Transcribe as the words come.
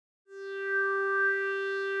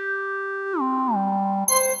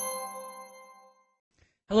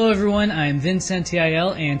everyone, I'm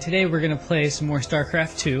Vincentiel, and today we're going to play some more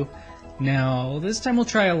Starcraft 2. Now, this time we'll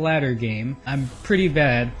try a ladder game. I'm pretty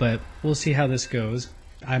bad, but we'll see how this goes.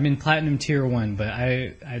 I'm in Platinum Tier 1, but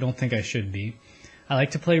I don't think I should be. I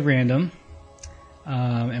like to play random,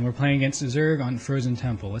 and we're playing against Zerg on Frozen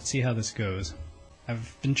Temple. Let's see how this goes.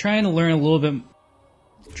 I've been trying to learn a little bit,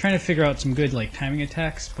 trying to figure out some good timing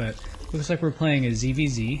attacks, but looks like we're playing a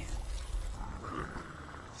ZvZ.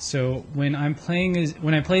 So when I play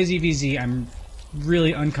ZvZ, I'm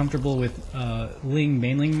really uncomfortable with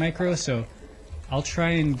Mainling micro. So I'll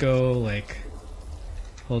try and go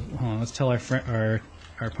hold on. Let's tell our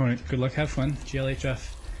opponent good luck, have fun.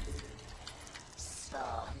 GLHF.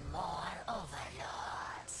 Spawn more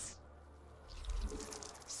overlords.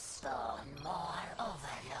 Spawn more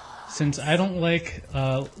overlords. Since I don't like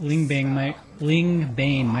Bane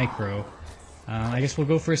micro, I guess we'll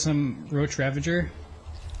go for some Roach Ravager.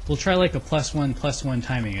 We'll try a +1/+1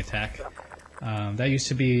 timing attack. That used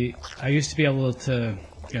to be, I used to be able to,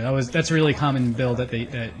 that's a really common build that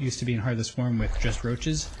used to be in Heart of the Swarm with just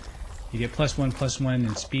roaches. You get +1/+1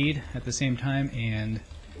 in speed at the same time, and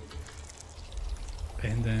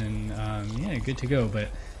then yeah, good to go. But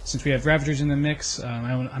since we have Ravagers in the mix,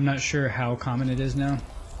 I'm not sure how common it is now,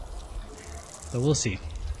 but we'll see.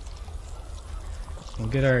 We'll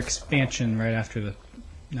get our expansion right after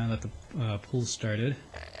now that the pool started.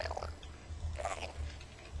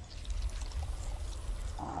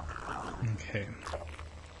 Okay.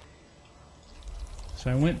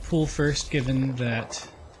 So I went pool first, given that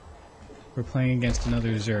we're playing against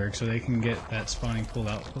another Zerg, so they can get that spawning pool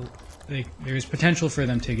out. There's potential for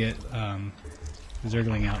them to get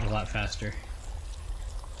Zergling out a lot faster.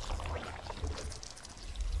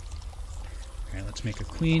 Alright, let's make a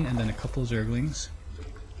queen and then a couple Zerglings.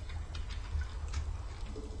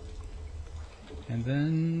 And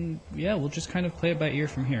then, yeah, we'll just kind of play it by ear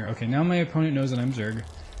from here. Okay, now my opponent knows that I'm Zerg.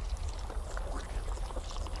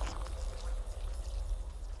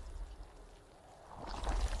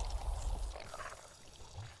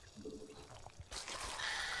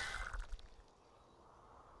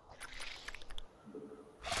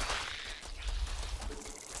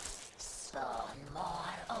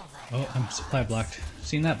 Oh, I'm supply blocked.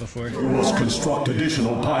 Seen that before. You must construct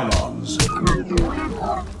additional pylons.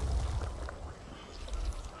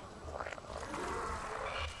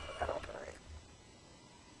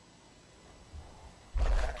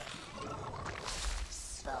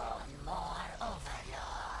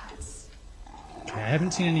 Okay, I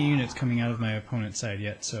haven't seen any units coming out of my opponent's side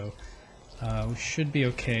yet, so we should be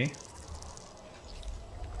okay.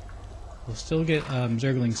 We'll still get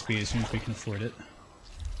Zergling speed as soon as we can afford it.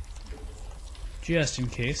 Just in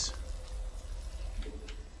case.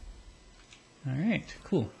 Alright,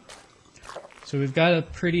 cool. So we've got a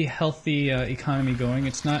pretty healthy economy going.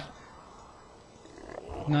 It's not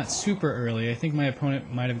super early. I think my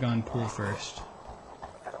opponent might have gone pool first.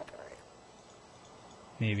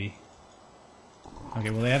 Maybe. Okay,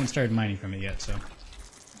 well they haven't started mining from it yet, so.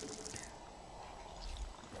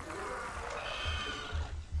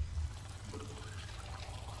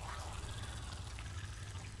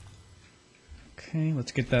 Okay,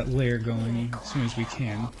 let's get that layer going as soon as we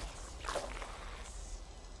can.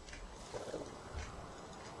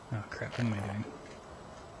 Oh crap, what am I doing?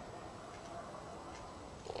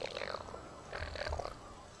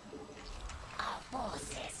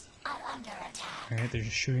 Alright, they're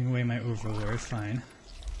just shooting away my overlord, fine.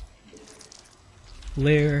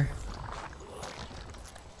 Lair.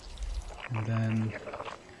 And then a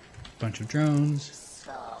bunch of drones.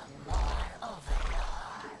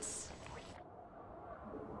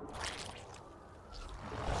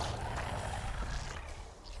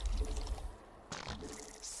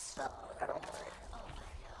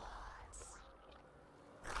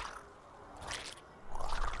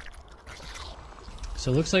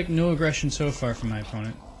 So it looks like no aggression so far from my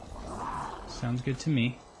opponent. Sounds good to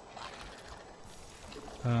me.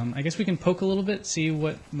 I guess we can poke a little bit, see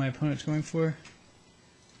what my opponent's going for.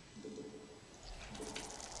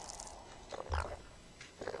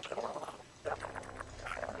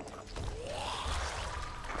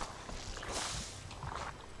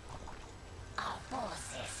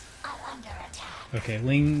 Okay,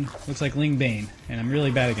 looks like Bane, and I'm really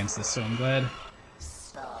bad against this, so I'm glad.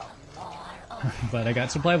 But I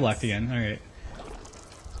got supply blocked again. Alright.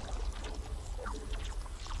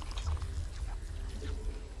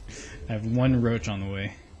 I have one roach on the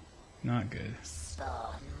way. Not good.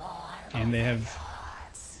 And they have...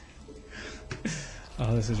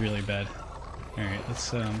 Oh, this is really bad. Alright,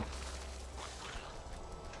 let's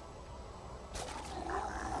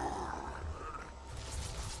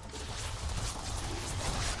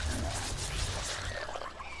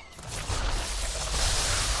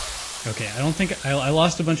Okay, I don't think I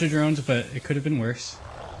lost a bunch of drones, but it could have been worse.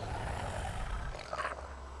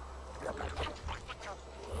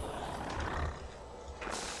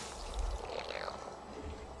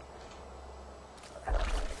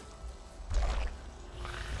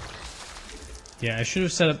 Yeah, I should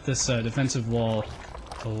have set up this defensive wall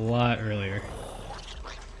a lot earlier.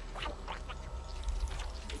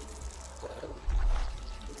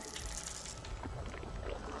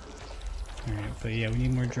 Alright, but yeah, we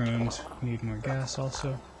need more drones. We need more gas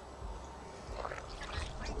also.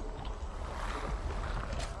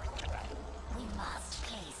 We must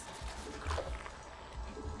place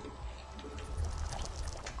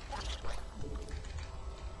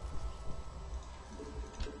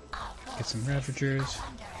Get some ravagers.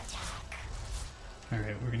 under attack.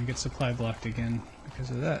 Alright, we're gonna get supply blocked again because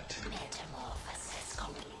of that. Metamorphosis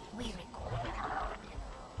complete. We require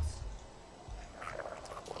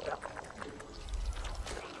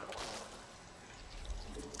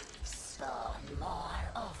spawn more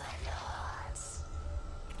overlords.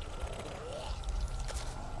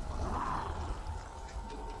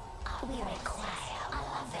 We require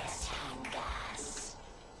more vesting gas.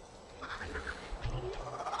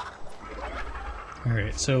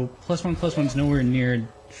 Alright, so +1/+1's nowhere near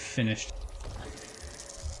finished.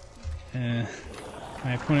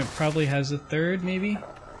 My opponent probably has a third, maybe?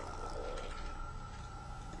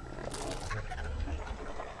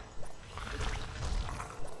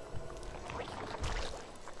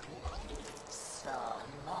 Spawn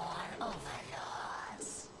more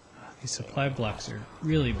overlords. These supply blocks are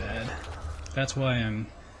really bad. That's why I'm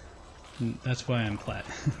plat.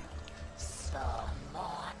 Spawn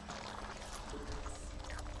more.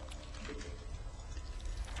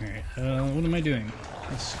 Alright, what am I doing?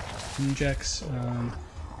 Let's injects,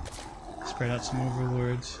 spread out some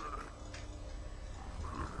overlords.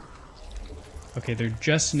 Okay, they're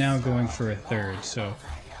just now going for a third, so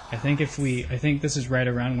I think this is right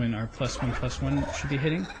around when our +1/+1 should be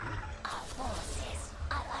hitting. Our forces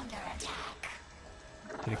are under attack.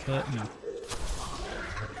 Did it kill it? No.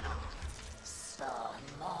 Spawn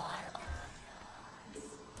more.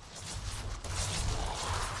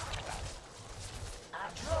 Our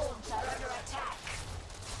drones are under attack.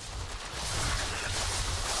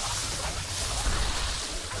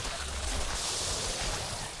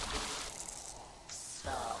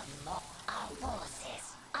 Spawn more. Our forces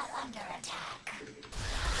are under attack.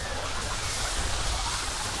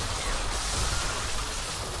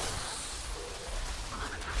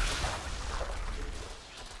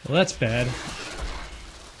 Well, that's bad.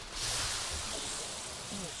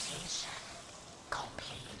 Mutation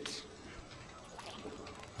complete.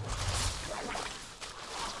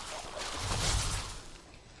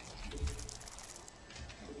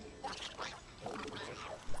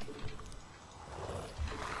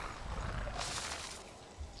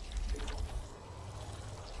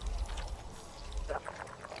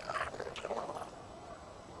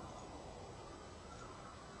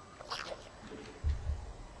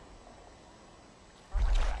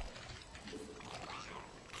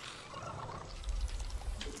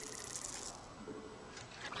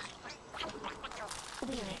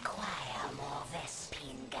 We require more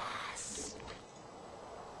Vespine gas.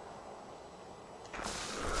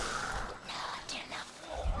 Not enough.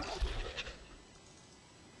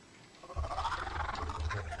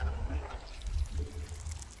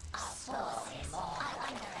 Our forces are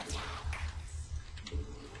under attack.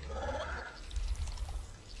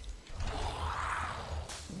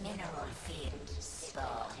 Mineral field.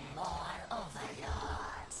 Spawn more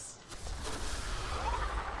overlords.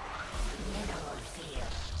 Mineral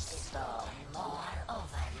field. Spawn more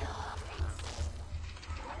overlords.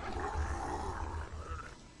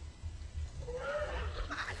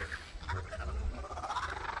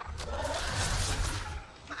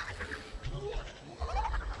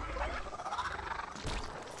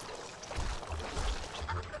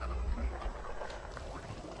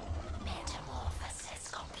 Metamorphosis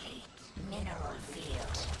complete. Mineral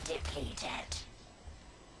field depleted.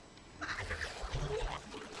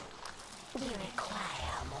 We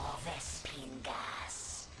require more Vespine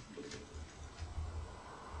gas.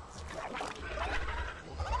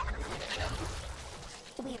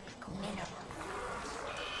 We mineral.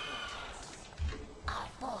 Our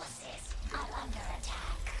forces are under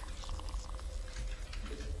attack.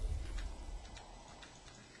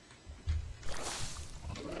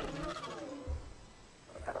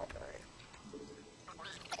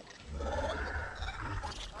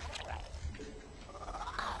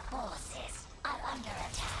 Our forces are under attack.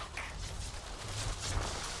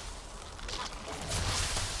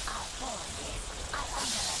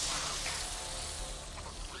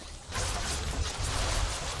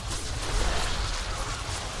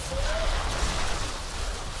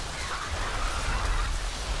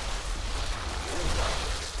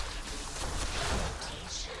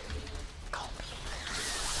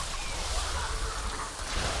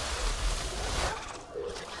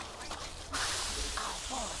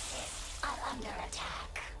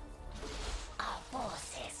 attack. Our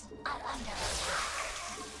forces are under attack.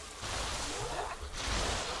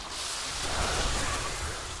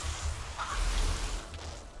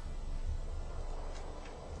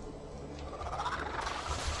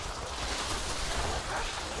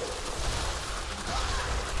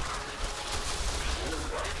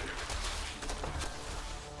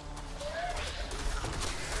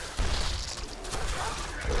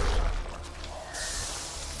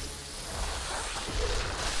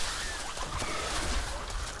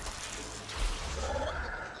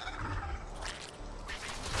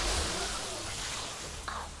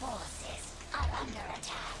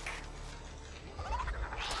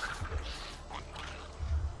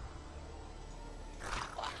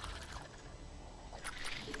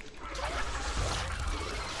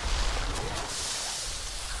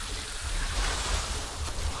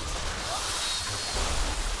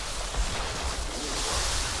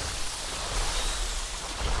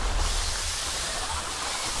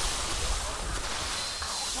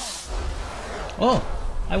 Oh,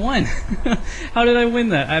 I won! How did I win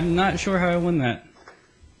that? I'm not sure how I won that.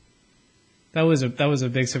 That was a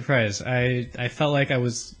big surprise. I felt like I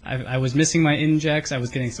was missing my injects. I was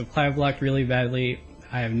getting supply blocked really badly.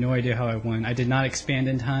 I have no idea how I won. I did not expand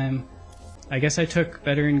in time. I guess I took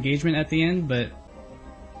better engagement at the end, but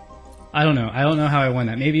I don't know. I don't know how I won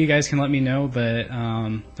that. Maybe you guys can let me know. But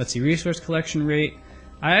let's see, resource collection rate.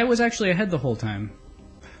 I was actually ahead the whole time.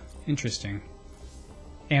 Interesting.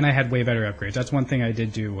 And I had way better upgrades. That's one thing I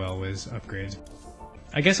did do well, was upgrades.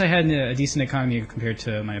 I guess I had a decent economy compared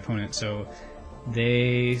to my opponent, so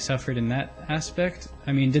they suffered in that aspect.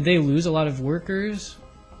 I mean, did they lose a lot of workers?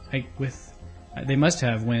 They must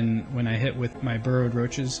have when I hit with my burrowed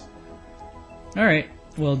roaches. Alright,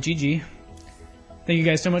 well, GG. Thank you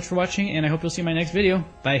guys so much for watching, and I hope you'll see my next video.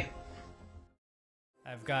 Bye!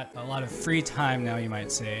 I've got a lot of free time now, you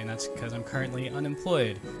might say, and that's because I'm currently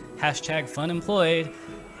unemployed. Hashtag funemployed.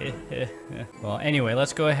 Well, anyway,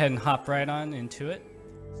 let's go ahead and hop right on into it.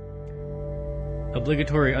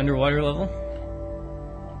 Obligatory underwater level.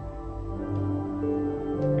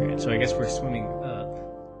 Alright, so I guess we're swimming